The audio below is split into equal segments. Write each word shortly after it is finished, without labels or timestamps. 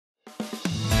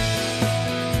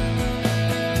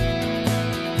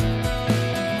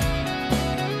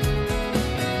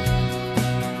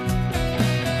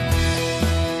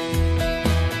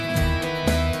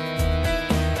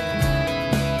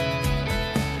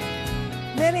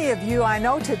Many of you I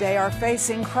know today are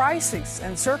facing crises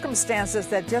and circumstances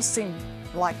that just seem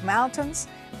like mountains.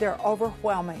 They're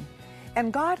overwhelming.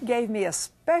 And God gave me a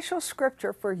special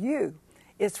scripture for you.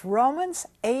 It's Romans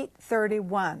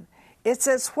 8:31. It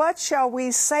says, "What shall we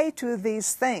say to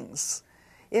these things?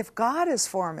 If God is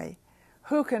for me,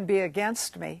 who can be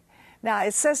against me?" Now,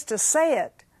 it says to say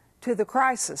it to the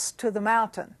crisis, to the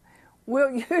mountain.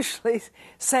 We'll usually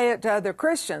say it to other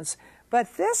Christians,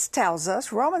 but this tells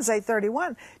us, Romans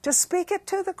 8:31, to speak it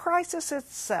to the crisis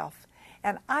itself.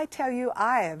 And I tell you,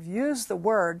 I have used the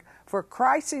word for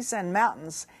crises and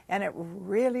mountains, and it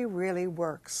really, really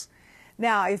works.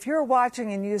 Now, if you're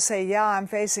watching and you say, "Yeah, I'm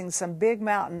facing some big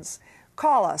mountains,"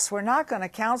 call us. We're not going to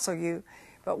counsel you,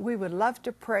 but we would love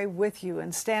to pray with you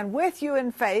and stand with you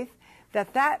in faith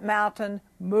that that mountain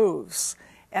moves.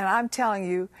 And I'm telling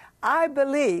you, I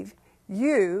believe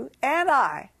you and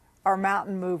I are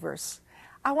mountain movers.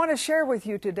 I want to share with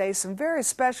you today some very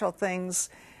special things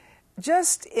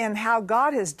just in how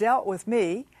God has dealt with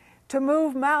me to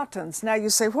move mountains. Now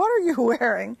you say, "What are you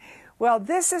wearing?" Well,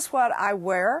 this is what I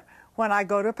wear when I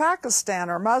go to Pakistan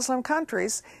or Muslim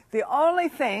countries. The only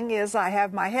thing is I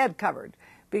have my head covered,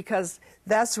 because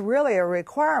that's really a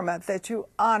requirement that you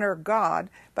honor God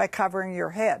by covering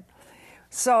your head.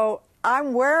 So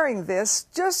I'm wearing this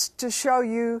just to show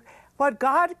you what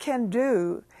God can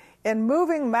do in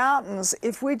moving mountains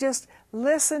if we just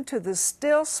listen to the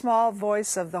still small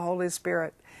voice of the Holy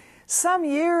Spirit. Some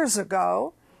years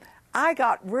ago, I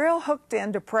got real hooked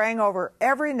into praying over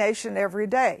every nation every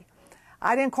day.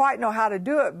 I didn't quite know how to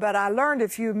do it, but I learned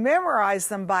if you memorize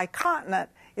them by continent,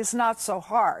 it's not so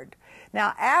hard.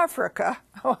 Now, Africa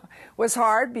was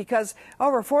hard because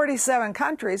over 47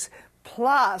 countries,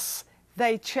 plus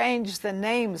they changed the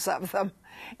names of them.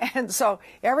 And so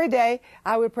every day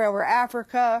I would pray over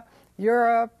Africa,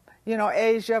 Europe,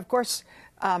 Asia. Of course,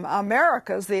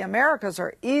 Americas, the Americas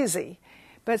are easy.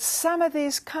 But some of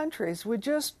these countries would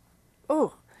just,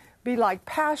 be like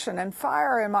passion and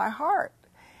fire in my heart.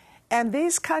 And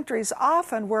these countries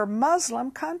often were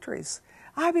Muslim countries.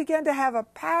 I began to have a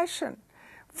passion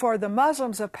for the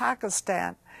Muslims of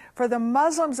Pakistan, for the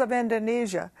Muslims of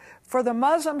Indonesia, for the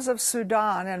Muslims of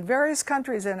Sudan and various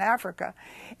countries in Africa.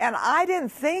 And I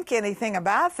didn't think anything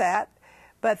about that,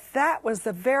 but that was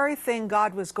the very thing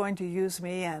God was going to use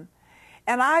me in.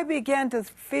 And I began to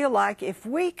feel like if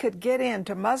we could get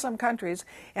into Muslim countries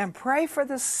and pray for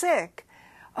the sick,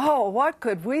 what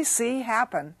could we see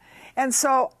happen? And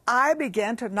so I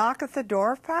began to knock at the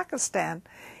door of Pakistan.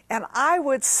 And I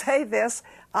would say this,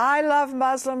 "I love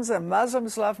Muslims and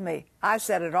Muslims love me." I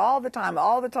said it all the time,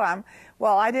 all the time.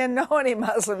 Well, I didn't know any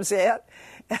Muslims yet,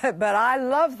 but I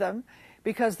love them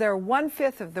because they're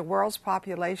 1/5 of the world's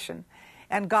population.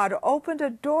 And God opened a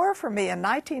door for me in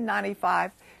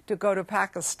 1995 to go to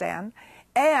Pakistan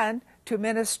and to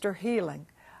minister healing.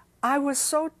 I was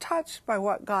so touched by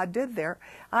what God did there.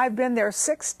 I've been there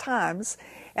 6 times,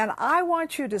 and I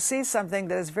want you to see something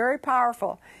that is very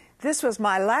powerful. This was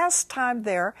my last time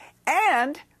there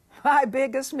and my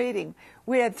biggest meeting.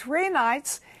 We had 3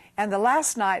 nights, and the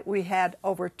last night we had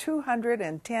over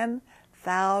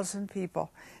 210,000 people.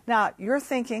 Now, you're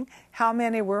thinking, how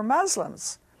many were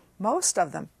Muslims? Most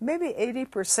of them, maybe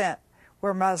 80%,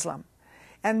 were Muslim.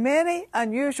 And many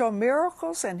unusual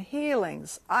miracles and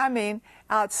healings, I mean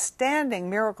outstanding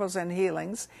miracles and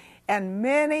healings, and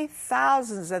many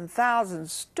thousands and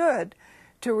thousands stood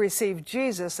to receive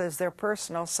Jesus as their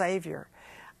personal Savior.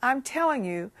 I'm telling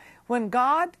you, when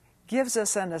God gives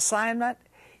us an assignment,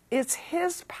 it's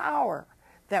His power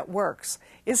that works.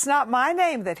 It's not my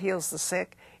name that heals the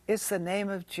sick, it's the name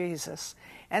of Jesus.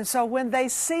 And so when they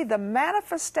see the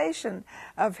manifestation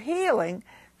of healing,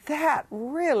 that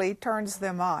really turns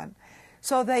them on.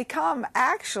 So they come,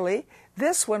 actually,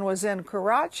 this one was in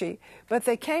Karachi, but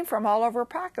they came from all over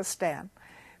Pakistan.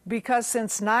 Because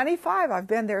since '95, I've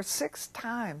been there 6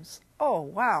 times. Oh,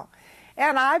 wow.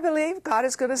 And I believe God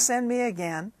is going to send me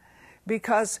again,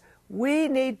 because we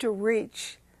need to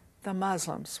reach the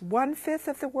Muslims. 1/5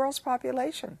 of the world's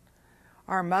population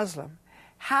are Muslim.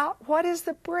 What is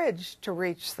the bridge to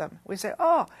reach them? We say,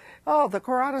 the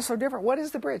Quran is so different. What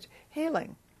is the bridge?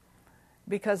 Healing.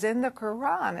 Because in the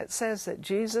Quran it says that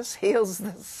Jesus heals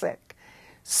the sick.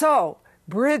 So,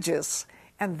 bridges,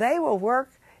 and they will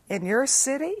work in your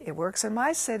city. It works in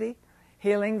my city,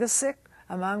 healing the sick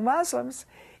among Muslims.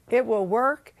 It will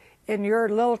work in your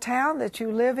little town that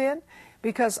you live in,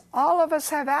 because all of us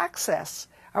have access.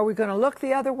 Are we going to look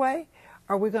the other way?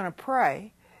 Are we going to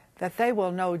pray that they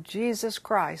will know Jesus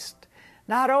Christ,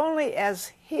 not only as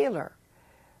healer,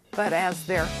 but as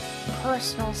their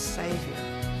personal Savior?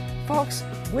 Folks,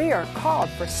 we are called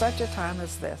for such a time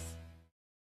as this.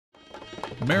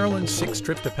 Marilyn's sixth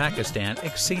trip to Pakistan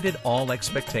exceeded all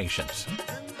expectations.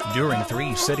 During 3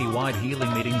 citywide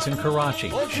healing meetings in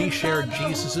Karachi, she shared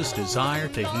Jesus' desire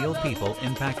to heal people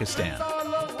in Pakistan.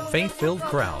 Faith-filled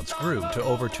crowds grew to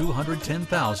over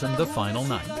 210,000 the final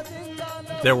night.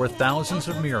 There were thousands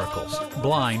of miracles.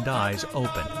 Blind eyes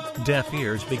opened, deaf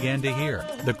ears began to hear,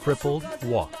 the crippled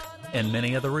walked, and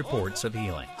many other reports of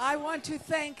healing. I want to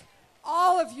thank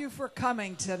all of you for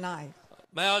coming tonight.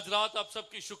 मैं आज रात आप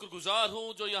सबकी शुक्रगुजार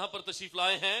हूं जो यहाँ पर तशरीफ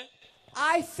लाए हैं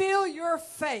I feel your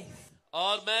faith.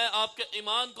 और मैं आपके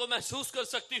ईमान को महसूस कर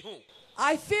सकती हूँ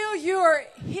I feel you are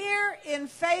here in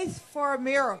faith for a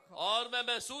miracle. और मैं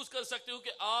महसूस कर सकती हूँ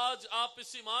कि आज आप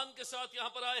इस ईमान के साथ यहाँ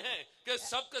पर आए हैं कि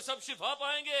सब के सब शिफा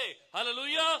पाएंगे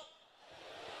hallelujah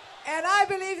And I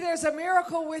believe there's a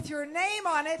miracle with your name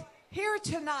on it here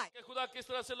tonight. कि खुदा किस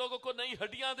तरह से लोगों को नई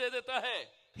हड्डियां दे देता है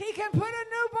He can put a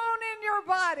new bone in your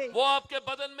body. वो आपके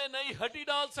बदन में नई हड्डी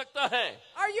डाल सकता है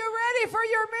Are you ready for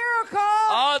your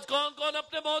miracle? आज कौन कौन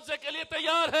अपने मौजे के लिए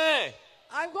तैयार है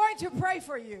I'm going to pray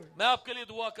for you. मैं आपके लिए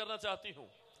दुआ करना चाहती हूँ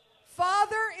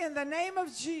Father, in the name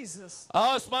of Jesus,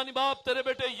 आसमानी बाप तेरे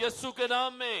बेटे यीशु के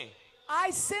नाम में I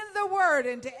send the word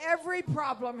into every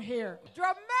problem here.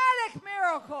 Dramatic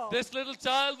miracle. This little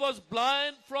child was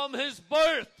blind from his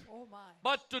birth. Oh my.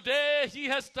 But today he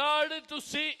has started to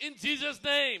see in Jesus'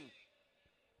 name.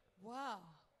 Wow.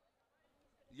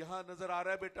 यहाँ नजर आ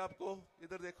रहा है बेटा आपको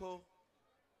इधर देखो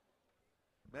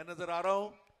मैं नजर आ रहा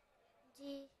हूँ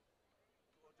जी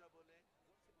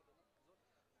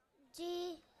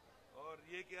जी और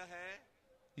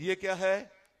ये क्या है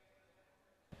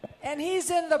And he's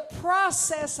in the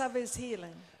process of his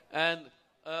healing. And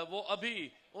वो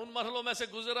अभी उन मरहलों में से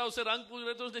गुजरा उसे रंग पूछ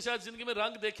रहे थे उसने शायद जिंदगी में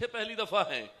रंग देखे पहली दफा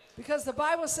है Because the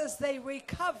Bible says they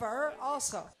recover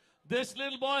also. This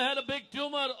little boy had a big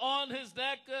tumor on his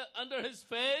neck under his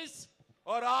face.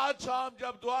 और आज शाम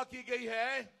जब दुआ की गई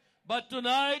है But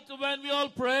tonight when we all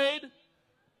prayed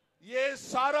ये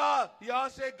सारा यहाँ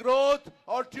से ग्रोथ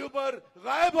और ट्यूमर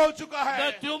गायब हो चुका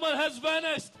है the tumor has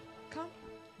vanished. Come,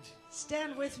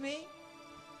 stand with me.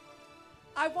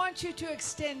 I want you to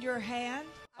extend your hand.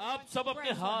 I आप want सब to pray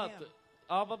अपने for हाथ him.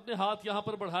 आप अपने हाथ यहाँ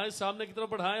पर बढ़ाएं सामने की तरफ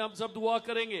बढ़ाएं हम सब दुआ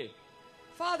करेंगे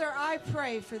Father, I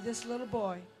pray for this little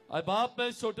boy अब बाप मैं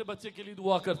इस छोटे बच्चे के लिए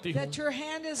दुआ करती हूँ that your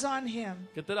hand is on him,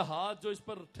 कि तेरा हाथ जो इस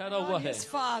पर ठहरा हुआ on है his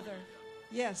father.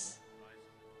 Yes.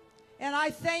 And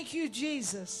I thank you,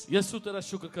 Jesus, यीशु तेरा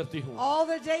शुक्र करती हूँ all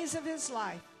the days of his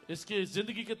life. इसके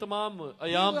जिंदगी के तमाम He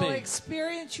अयाम will में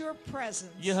experience your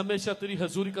presence ये हमेशा तेरी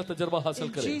हजूरी का तजर्बा हासिल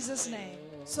in करे Jesus' name.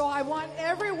 So I want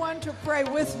everyone to pray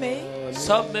with me.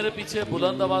 सब मेरे पीछे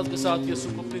बुलंद आवाज के साथ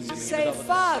यीशु को अपनी जिंदगी Say, में दावत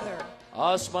Father, दें।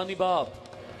 आसमानी बाप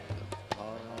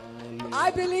I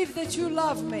believe that you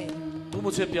love me. तू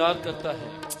मुझे प्यार करता है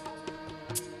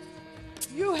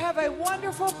You have a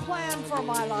wonderful plan for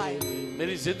my life.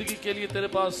 मेरी जिंदगी के लिए तेरे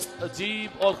पास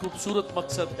अजीब और खूबसूरत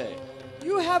मकसद है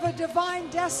You have a divine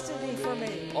destiny for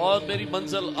me. और मेरी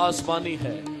मंजिल आसमानी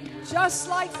है Just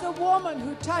like the woman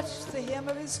who touched the hem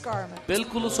of his garment.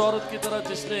 बिल्कुल उस औरत की तरह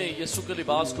जिसने यीशु के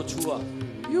लिबास को छुआ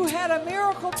You had a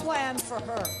miracle plan for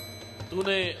her.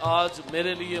 तूने आज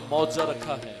मेरे लिए मौजा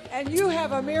रखा है And you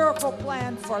have a miracle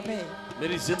plan for me.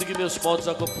 मेरी जिंदगी में उस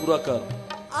मौजा को पूरा कर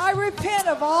I repent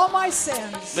of all my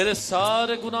sins. मेरे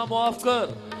सारे गुनाह माफ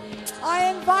कर I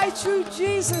invite you,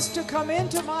 Jesus, to come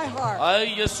into my heart. आए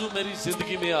यीशु मेरी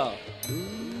जिंदगी में आ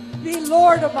Be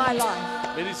Lord of my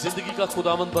life. मेरी जिंदगी का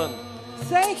खुदावंद बन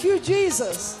Thank you,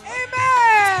 Jesus.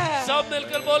 Amen. सब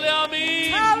मिलकर बोले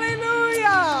आमीन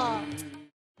Hallelujah.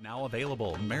 Now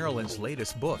available, Marilyn's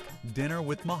latest book, Dinner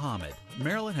with Muhammad.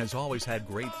 Marilyn has always had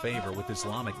great favor with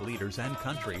Islamic leaders and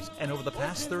countries, and over the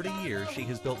past 30 years, she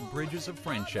has built bridges of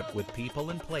friendship with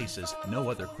people and places no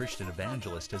other Christian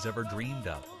evangelist has ever dreamed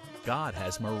of. God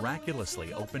has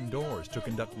miraculously opened doors to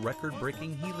conduct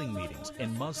record-breaking healing meetings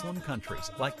in Muslim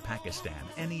countries like Pakistan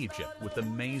and Egypt with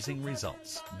amazing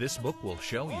results. This book will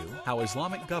show you how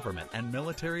Islamic government and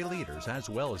military leaders as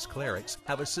well as clerics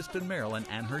have assisted Marilyn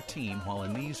and her team while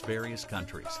in these various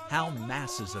countries, how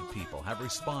masses of people have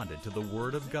responded to the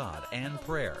Word of God and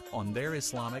prayer on their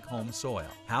Islamic home soil,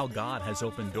 how God has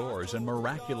opened doors in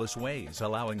miraculous ways,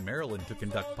 allowing Marilyn to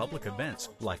conduct public events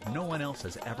like no one else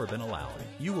has ever been allowed.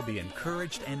 You will be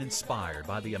encouraged and inspired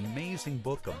by the amazing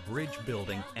book of bridge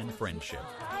building and friendship.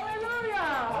 Hallelujah.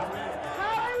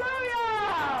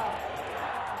 Hallelujah.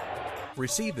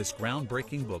 Receive this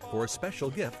groundbreaking book for a special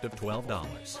gift of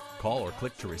 $12. Call or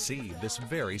click to receive this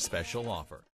very special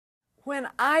offer. When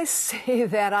I see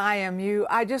that I am you,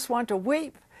 I just want to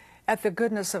weep at the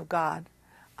goodness of God.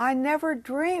 I never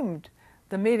dreamed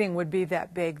the meeting would be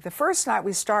that big. The first night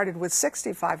we started with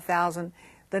 65,000.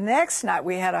 The next night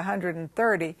we had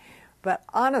 130. But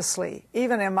honestly,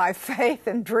 even in my faith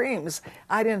and dreams,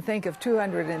 I didn't think of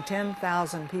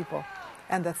 210,000 people.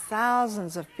 And the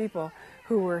thousands of people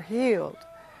who were healed,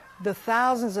 the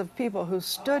thousands of people who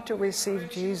stood to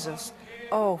receive Jesus.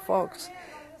 Oh, folks,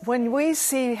 when we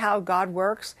see how God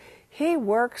works, He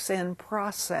works in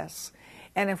process.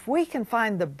 And if we can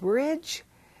find the bridge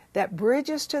that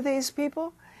bridges to these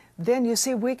people, then you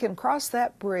see we can cross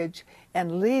that bridge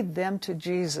and lead them to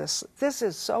Jesus. This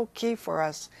is so key for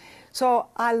us. So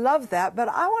I love that, but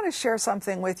I want to share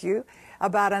something with you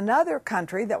about another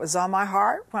country that was on my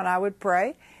heart when I would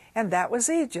pray, and that was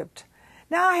Egypt.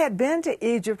 Now, I had been to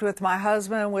Egypt with my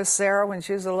husband and with Sarah when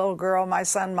she was a little girl, my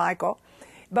son Michael,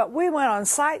 but we went on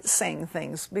sightseeing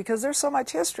things because there's so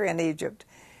much history in Egypt.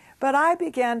 But I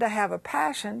began to have a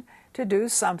passion to do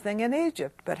something in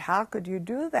Egypt. But how could you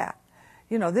do that?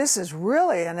 You know, this is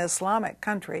really an Islamic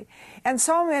country. And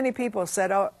so many people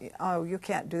said, oh, you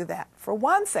can't do that. For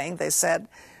one thing, they said,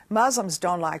 Muslims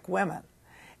don't like women.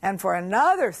 And for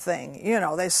another thing, you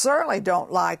know, they certainly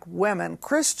don't like women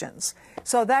Christians.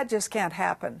 So that just can't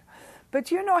happen.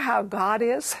 But you know how God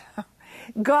is?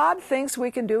 God thinks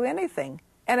we can do anything.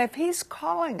 And if He's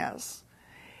calling us,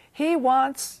 He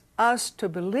wants us to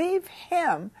believe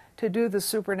Him to do the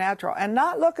supernatural and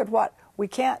not look at what we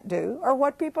can't do or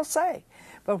what people say,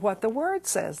 but what the Word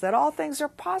says, that all things are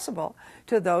possible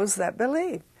to those that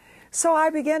believe. So I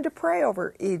began to pray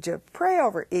over Egypt, pray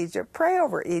over Egypt, pray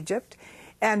over Egypt.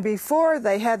 And before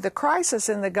they had the crisis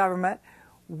in the government,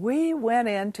 we went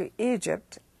into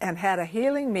Egypt and had a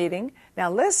healing meeting.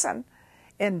 Now listen,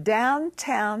 in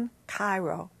downtown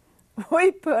Cairo.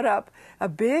 We put up a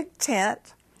big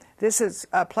tent. This is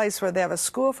a place where they have a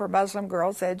school for Muslim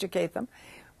girls to educate them.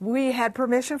 We had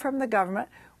permission from the government.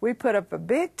 We put up a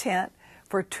big tent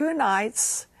for 2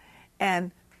 nights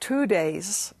and 2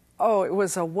 days. Oh, it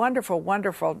was a wonderful,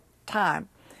 wonderful time.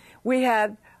 We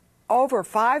had over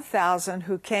 5,000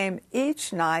 who came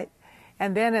each night.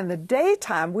 And then in the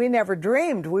daytime, we never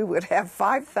dreamed we would have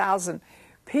 5,000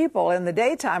 people in the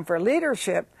daytime for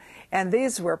leadership. And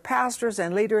these were pastors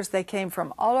and leaders. They came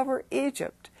from all over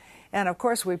Egypt. And of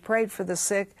course, we prayed for the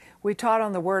sick. We taught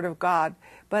on the Word of God.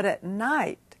 But at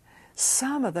night,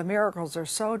 some of the miracles are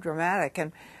so dramatic.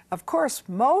 And of course,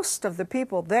 most of the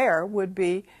people there would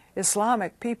be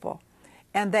Islamic people.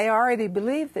 And they already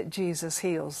believe that Jesus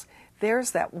heals.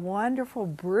 There's that wonderful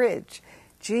bridge.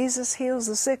 Jesus heals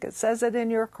the sick. It says it in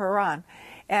your Quran.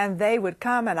 And they would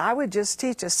come and I would just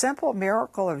teach a simple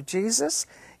miracle of Jesus.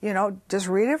 You know, just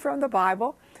read it from the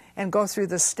Bible and go through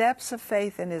the steps of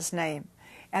faith in His name.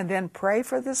 And then pray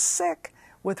for the sick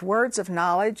with words of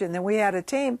knowledge. And then we had a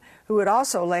team who would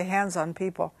also lay hands on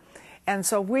people. And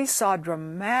so we saw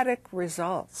dramatic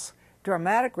results,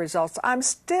 dramatic results. I'm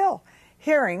still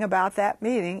hearing about that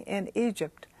meeting in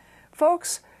Egypt.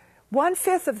 Folks,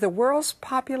 1/5 of the world's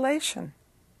population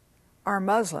are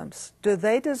Muslims. Do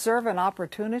they deserve an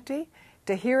opportunity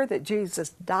to hear that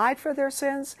Jesus died for their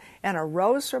sins and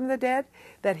arose from the dead,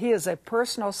 that He is a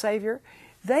personal Savior?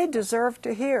 They deserve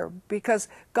to hear because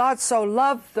God so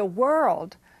loved the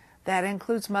world. That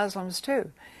includes Muslims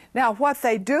too. Now, what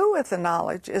they do with the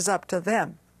knowledge is up to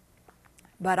them.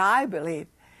 But I believe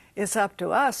it's up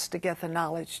to us to get the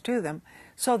knowledge to them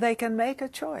so they can make a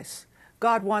choice.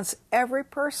 God wants every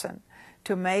person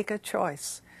to make a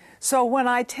choice. So when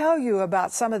I tell you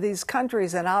about some of these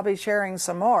countries, and I'll be sharing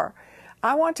some more,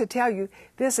 I want to tell you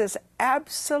this is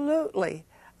absolutely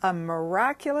a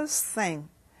miraculous thing.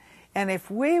 And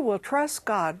if we will trust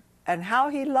God and how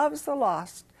He loves the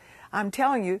lost, I'm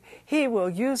telling you, He will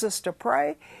use us to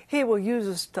pray. He will use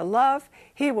us to love.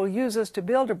 He will use us to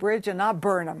build a bridge and not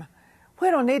burn them.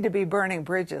 We don't need to be burning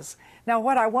bridges. Now,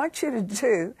 what I want you to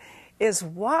do is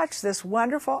watch this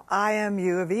wonderful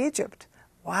IMU of Egypt.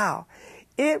 Wow.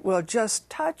 It will just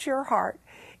touch your heart,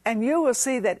 and you will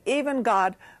see that even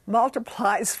God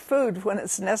multiplies food when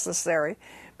it's necessary,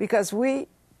 because we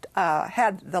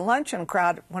had the luncheon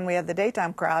crowd when we had the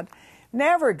daytime crowd.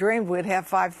 Never dreamed we'd have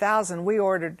 5,000. We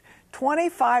ordered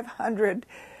 2,500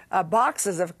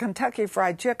 boxes of Kentucky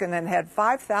Fried Chicken and had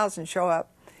 5,000 show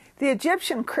up. The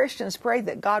Egyptian Christians prayed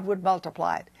that God would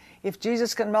multiply it. If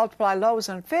Jesus can multiply loaves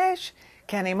and fish,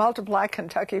 can He multiply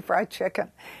Kentucky Fried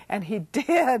Chicken? And He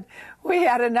did. We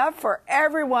had enough for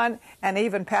everyone and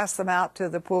even passed them out to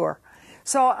the poor.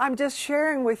 So I'm just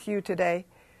sharing with you today,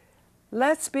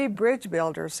 let's be bridge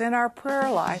builders in our prayer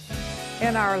life,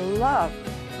 in our love,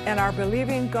 and our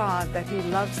believing God that He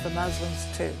loves the Muslims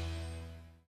too.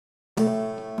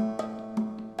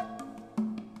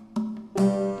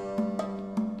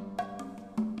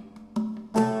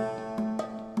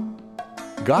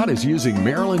 God is using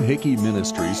Marilyn Hickey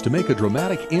Ministries to make a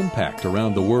dramatic impact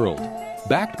around the world.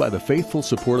 Backed by the faithful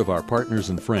support of our partners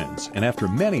and friends, and after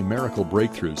many miracle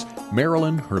breakthroughs,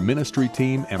 Marilyn, her ministry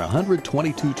team, and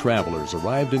 122 travelers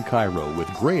arrived in Cairo with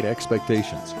great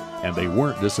expectations, and they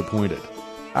weren't disappointed.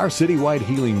 Our citywide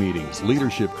healing meetings,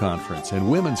 leadership conference, and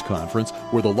women's conference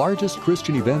were the largest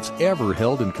Christian events ever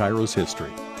held in Cairo's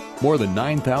history. More than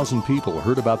 9,000 people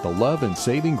heard about the love and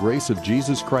saving grace of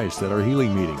Jesus Christ at our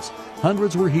healing meetings.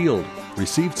 Hundreds were healed,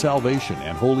 received salvation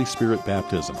and Holy Spirit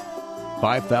baptism.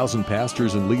 5,000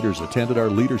 pastors and leaders attended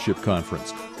our leadership conference,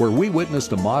 where we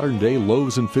witnessed a modern-day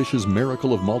loaves and fishes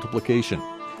miracle of multiplication,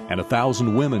 and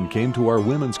 1,000 women came to our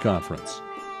women's conference.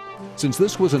 Since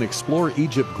this was an Explore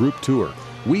Egypt group tour,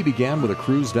 we began with a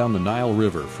cruise down the Nile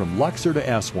River from Luxor to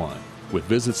Aswan, with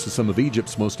visits to some of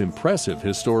Egypt's most impressive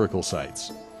historical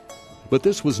sites. But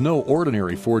this was no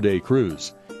ordinary 4-day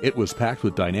cruise. It was packed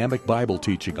with dynamic Bible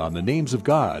teaching on the names of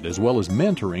God, as well as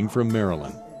mentoring from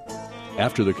Marilyn.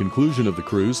 After the conclusion of the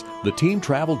cruise, the team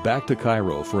traveled back to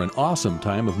Cairo for an awesome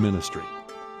time of ministry.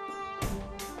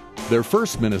 Their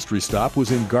first ministry stop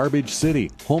was in Garbage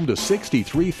City, home to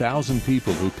 63,000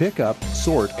 people who pick up,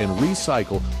 sort, and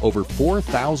recycle over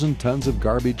 4,000 tons of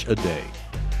garbage a day.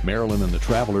 Marilyn and the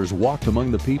travelers walked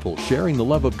among the people, sharing the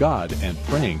love of God and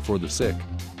praying for the sick.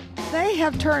 They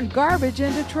have turned garbage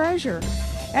into treasure.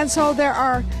 And so there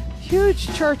are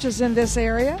huge churches in this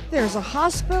area. There's a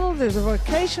hospital, there's a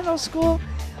vocational school,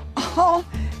 all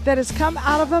that has come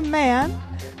out of a man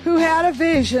who had a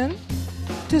vision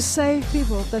to save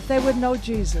people, that they would know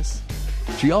Jesus.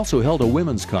 She also held a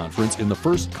women's conference in the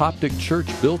first Coptic church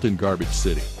built in Garbage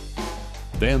City.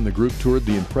 Then the group toured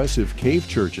the impressive cave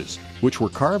churches, which were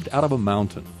carved out of a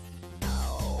mountain.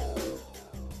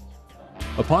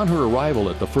 Upon her arrival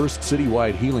at the first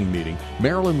citywide healing meeting,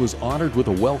 Marilyn was honored with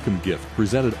a welcome gift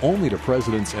presented only to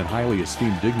presidents and highly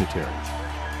esteemed dignitaries.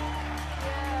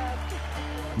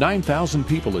 9,000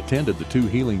 people attended the 2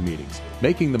 healing meetings,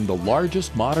 making them the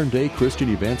largest modern-day Christian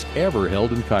events ever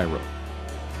held in Cairo.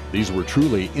 These were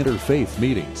truly interfaith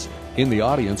meetings. In the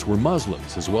audience were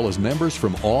Muslims as well as members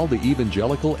from all the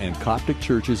evangelical and Coptic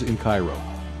churches in Cairo.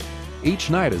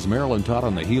 Each night, as Marilyn taught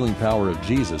on the healing power of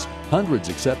Jesus, hundreds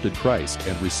accepted Christ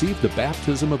and received the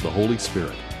baptism of the Holy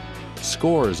Spirit.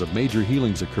 Scores of major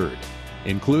healings occurred,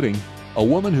 including a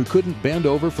woman who couldn't bend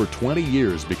over for 20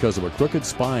 years because of a crooked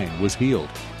spine was healed.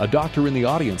 A doctor in the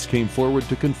audience came forward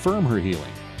to confirm her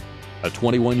healing. A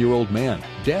 21-year-old man,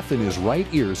 deaf in his right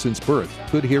ear since birth,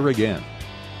 could hear again.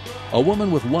 A woman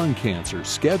with lung cancer,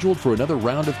 scheduled for another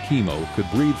round of chemo, could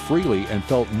breathe freely and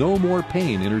felt no more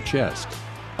pain in her chest.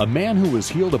 A man who was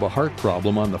healed of a heart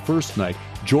problem on the first night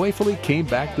joyfully came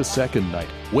back the second night,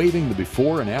 waving the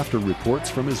before and after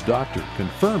reports from his doctor,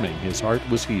 confirming his heart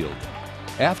was healed.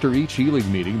 After each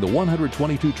healing meeting, the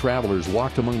 122 travelers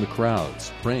walked among the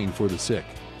crowds, praying for the sick.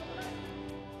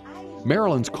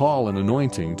 Marilyn's call and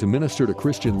anointing to minister to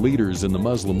Christian leaders in the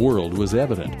Muslim world was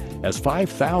evident, as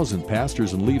 5,000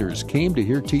 pastors and leaders came to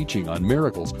hear teaching on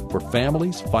miracles for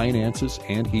families, finances,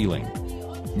 and healing.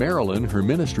 Marilyn, her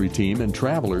ministry team, and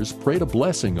travelers prayed a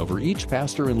blessing over each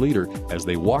pastor and leader as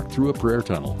they walked through a prayer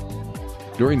tunnel.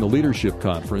 During the leadership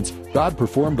conference, God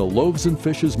performed a loaves and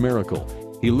fishes miracle.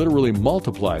 He literally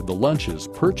multiplied the lunches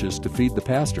purchased to feed the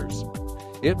pastors.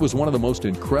 It was one of the most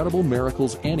incredible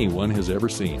miracles anyone has ever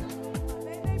seen.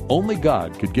 Only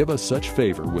God could give us such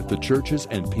favor with the churches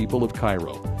and people of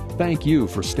Cairo. Thank you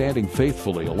for standing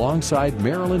faithfully alongside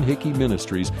Marilyn Hickey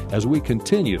Ministries as we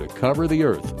continue to cover the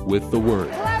earth with the Word.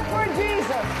 Clap for Jesus.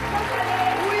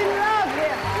 We love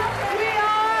Him. We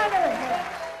honor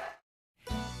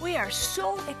Him. We are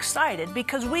so excited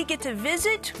because we get to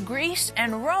visit Greece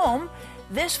and Rome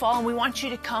this fall, and we want you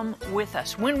to come with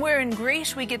us. When we're in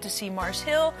Greece, we get to see Mars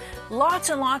Hill, lots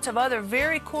and lots of other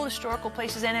very cool historical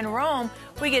places. And in Rome,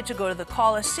 we get to go to the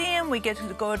Colosseum, we get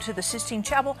to go to the Sistine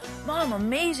Chapel. Mom,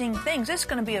 amazing things. This is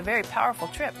going to be a very powerful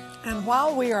trip. And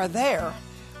while we are there,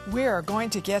 we are going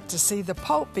to get to see the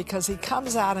Pope because he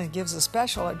comes out and gives a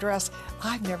special address.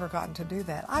 I've never gotten to do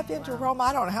that. I've been to Rome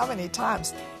I don't know how many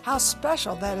times. How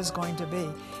special that is going to be.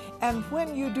 And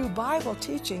when you do Bible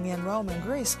teaching in Rome and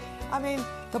Greece, I mean,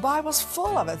 the Bible's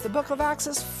full of it. The book of Acts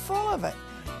is full of it.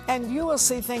 And you will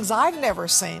see things I've never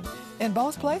seen in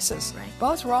both places,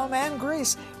 both Rome and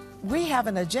Greece. We have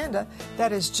an agenda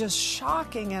that is just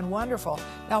shocking and wonderful.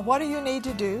 Now, what do you need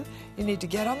to do? You need to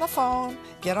get on the phone,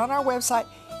 get on our website,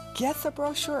 get the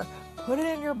brochure, put it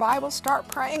in your Bible, start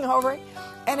praying over it,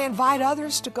 and invite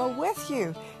others to go with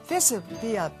you. This would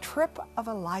be a trip of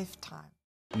a lifetime.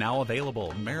 Now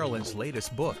available, Marilyn's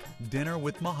latest book, Dinner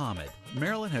with Muhammad.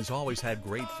 Marilyn has always had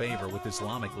great favor with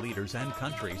Islamic leaders and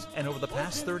countries, and over the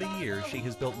past 30 years, she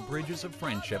has built bridges of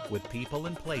friendship with people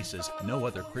and places no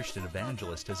other Christian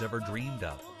evangelist has ever dreamed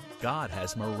of. God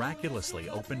has miraculously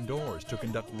opened doors to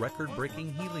conduct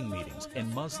record-breaking healing meetings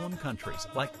in Muslim countries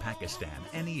like Pakistan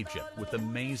and Egypt with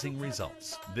amazing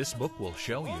results. This book will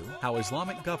show you how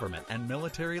Islamic government and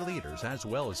military leaders, as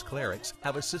well as clerics,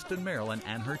 have assisted Marilyn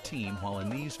and her team while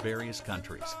in these various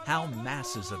countries. How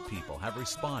masses of people have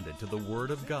responded to the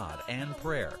Word of God and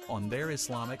prayer on their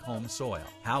Islamic home soil.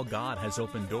 How God has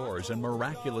opened doors in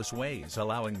miraculous ways,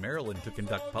 allowing Marilyn to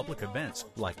conduct public events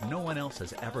like no one else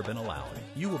has ever been allowed.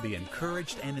 You will be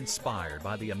encouraged and inspired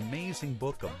by the amazing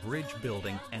book of bridge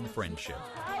building and friendship.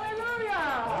 Hallelujah!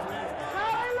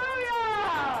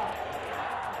 Hallelujah!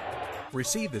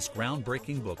 Receive this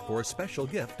groundbreaking book for a special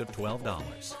gift of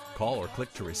 $12. Call or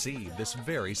click to receive this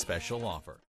very special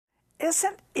offer.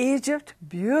 Isn't Egypt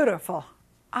beautiful?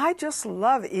 I just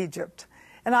love Egypt.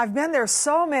 And I've been there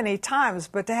so many times,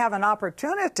 but to have an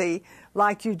opportunity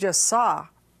like you just saw,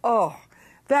 oh,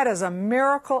 that is a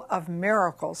miracle of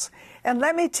miracles. And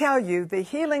let me tell you, the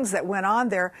healings that went on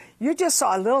there, you just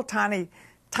saw a little tiny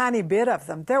bit of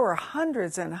them. There were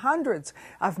hundreds and hundreds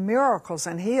of miracles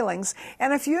and healings.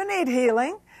 And if you need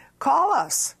healing, call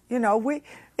us. You know,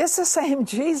 it's the same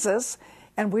Jesus,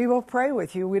 and we will pray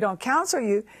with you. We don't counsel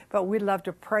you, but we'd love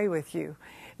to pray with you.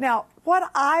 Now, what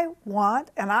I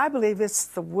want, and I believe it's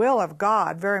the will of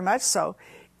God, very much so,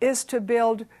 is to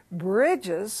build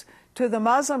bridges to the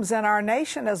Muslims in our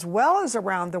nation as well as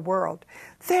around the world.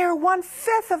 They're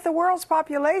 1/5 of the world's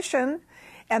population,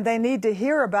 and they need to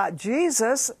hear about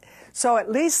Jesus, so at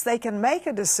least they can make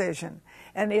a decision.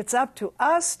 And it's up to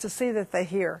us to see that they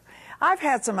hear. I've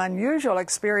had some unusual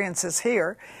experiences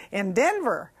here in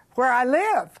Denver, where I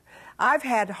live. I've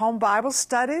had home Bible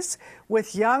studies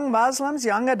with young Muslims,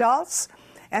 young adults,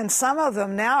 and some of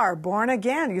them now are born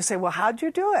again. You say, well, how'd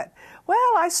you do it?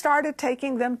 Well, I started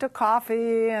taking them to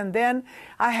coffee, and then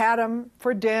I had them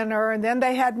for dinner, and then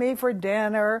they had me for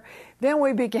dinner. Then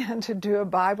we began to do a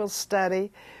Bible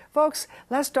study. Folks,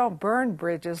 let's don't burn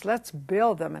bridges, let's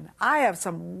build them. And I have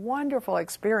some wonderful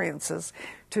experiences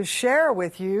to share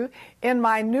with you in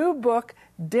my new book,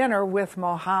 Dinner with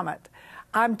Muhammad.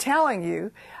 I'm telling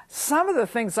you, some of the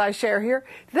things I share here,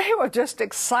 they will just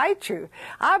excite you.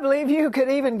 I believe you could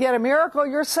even get a miracle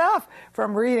yourself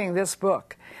from reading this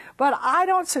book. But I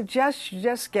don't suggest you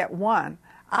just get one.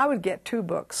 I would get 2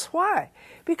 books. Why?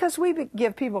 Because we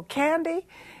give people candy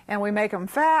and we make them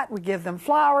fat, we give them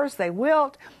flowers, they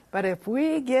wilt. But if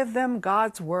we give them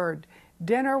God's Word,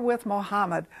 Dinner with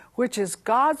Muhammad, which is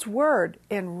God's Word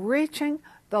in reaching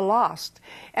the lost.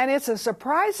 And it's a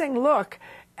surprising look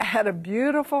at a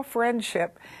beautiful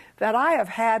friendship that I have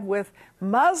had with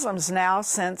Muslims now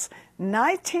since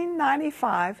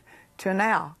 1995 to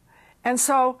now. And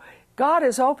so God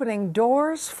is opening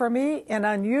doors for me in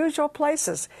unusual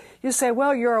places. You say,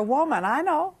 well, you're a woman. I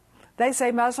know. They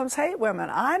say Muslims hate women.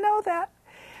 I know that.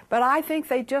 But I think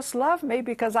they just love me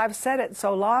because I've said it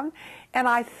so long. And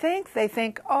I think they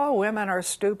think, oh, women are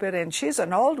stupid and she's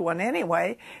an old one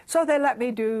anyway. So they let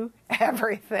me do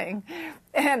everything.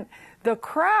 And the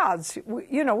crowds,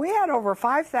 you know, we had over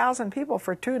 5,000 people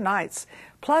for 2 nights.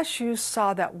 Plus you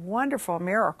saw that wonderful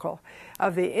miracle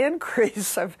of the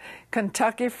increase of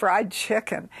Kentucky Fried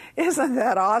Chicken. Isn't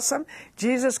that awesome?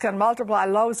 Jesus can multiply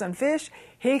loaves and fish.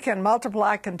 He can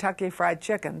multiply Kentucky Fried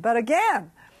Chicken. But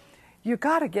again, you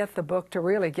got to get the book to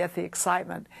really get the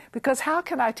excitement, because how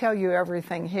can I tell you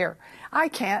everything here? I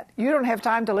can't. You don't have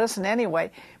time to listen anyway,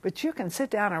 but you can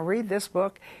sit down and read this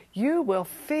book. You will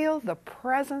feel the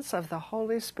presence of the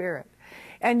Holy Spirit,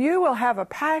 and you will have a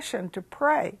passion to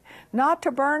pray, not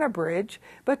to burn a bridge,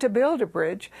 but to build a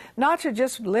bridge, not to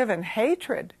just live in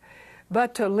hatred,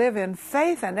 but to live in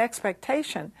faith and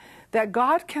expectation that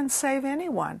God can save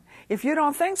anyone. If you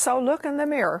don't think so, look in the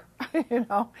mirror. You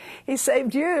know, He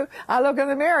saved you. I look in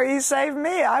the mirror, He saved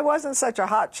me. I wasn't such a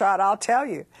hot shot, I'll tell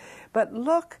you. But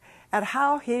look at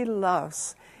how He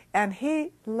loves. And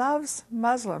He loves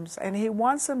Muslims, and He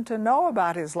wants them to know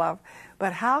about His love.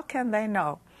 But how can they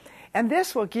know? And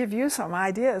this will give you some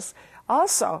ideas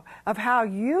also of how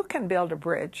you can build a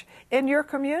bridge in your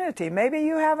community. Maybe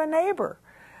you have a neighbor,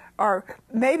 or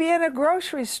maybe in a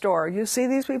grocery store. You see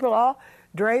these people all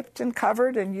draped and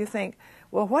covered, and you think,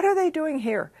 well, what are they doing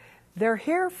here? They're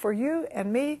here for you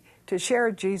and me to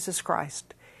share Jesus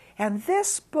Christ. And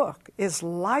this book is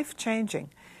life-changing.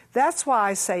 That's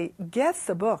why I say, get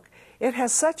the book. It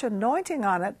has such anointing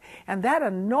on it, and that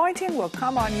anointing will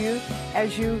come on you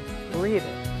as you read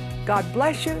it. God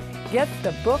bless you. Get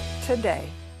the book today.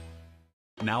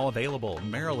 Now available,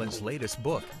 Marilyn's latest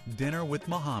book, Dinner with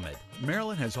Muhammad.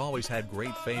 Marilyn has always had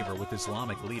great favor with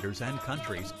Islamic leaders and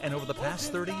countries, and over the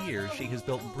past 30 years she has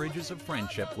built bridges of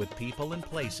friendship with people and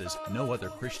places no other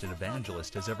Christian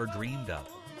evangelist has ever dreamed of.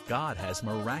 God has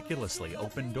miraculously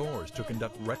opened doors to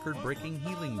conduct record-breaking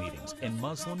healing meetings in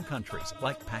Muslim countries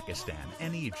like Pakistan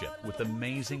and Egypt with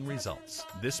amazing results.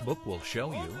 This book will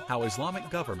show you how Islamic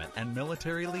government and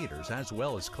military leaders, as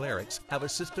well as clerics, have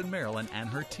assisted Marilyn and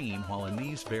her team while in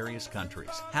these various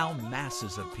countries. How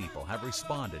masses of people have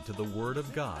responded to the Word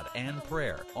of God and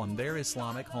prayer on their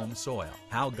Islamic home soil.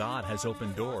 How God has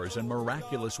opened doors in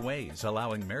miraculous ways,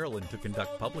 allowing Marilyn to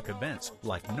conduct public events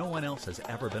like no one else has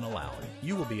ever been allowed.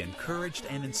 You will be encouraged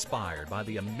and inspired by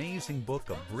the amazing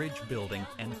book of bridge building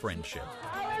and friendship.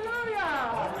 Hallelujah!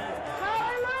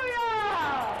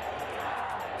 Hallelujah!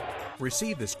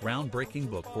 Receive this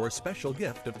groundbreaking book for a special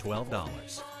gift of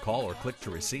 $12. Call or click to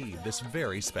receive this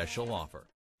very special offer.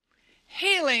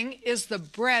 Healing is the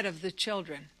bread of the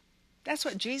children. That's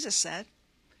what Jesus said.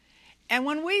 And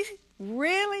when we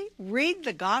really read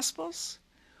the Gospels,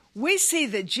 we see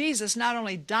that Jesus not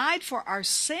only died for our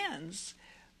sins,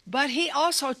 but he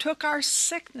also took our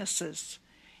sicknesses,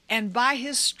 and by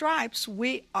his stripes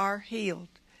we are healed.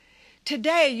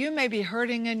 Today you may be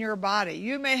hurting in your body.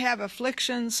 You may have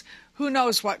afflictions, who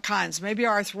knows what kinds, maybe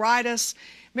arthritis,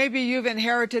 maybe you've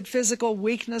inherited physical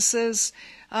weaknesses,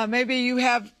 maybe you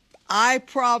have eye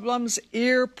problems,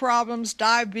 ear problems,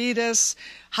 diabetes,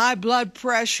 high blood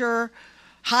pressure,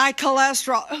 high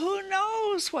cholesterol. Who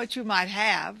knows what you might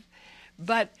have,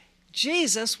 but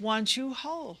Jesus wants you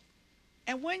whole.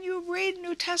 And when you read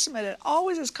New Testament, it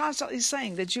always is constantly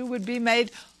saying that you would be made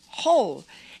whole.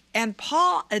 And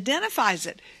Paul identifies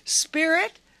it,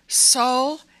 spirit,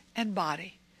 soul, and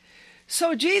body.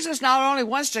 So Jesus not only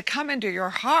wants to come into your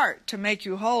heart to make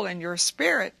you whole in your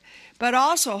spirit, but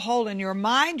also whole in your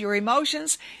mind, your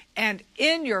emotions, and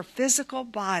in your physical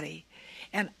body.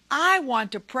 And I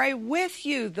want to pray with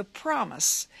you the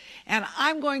promise. And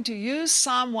I'm going to use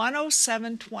Psalm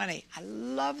 107:20. I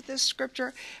love this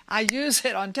scripture. I use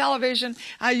it on television.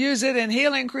 I use it in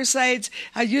healing crusades.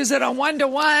 I use it on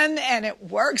one-to-one, and it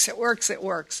works, it works, it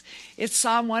works. It's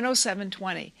Psalm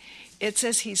 107:20. It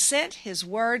says, he sent his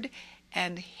word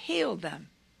and healed them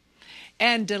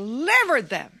and delivered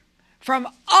them from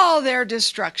all their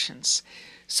destructions.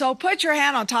 So put your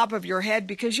hand on top of your head,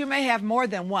 because you may have more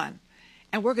than one.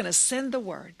 And we're going to send the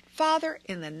word. Father,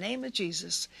 in the name of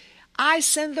Jesus, I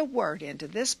send the word into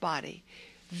this body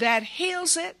that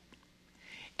heals it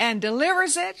and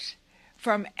delivers it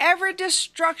from every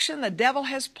destruction the devil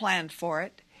has planned for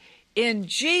it. In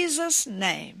Jesus'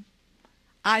 name,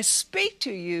 I speak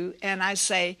to you and I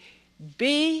say,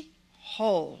 be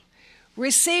whole.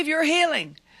 Receive your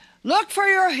healing. Look for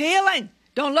your healing.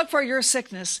 Don't look for your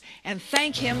sickness, and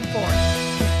thank him for it.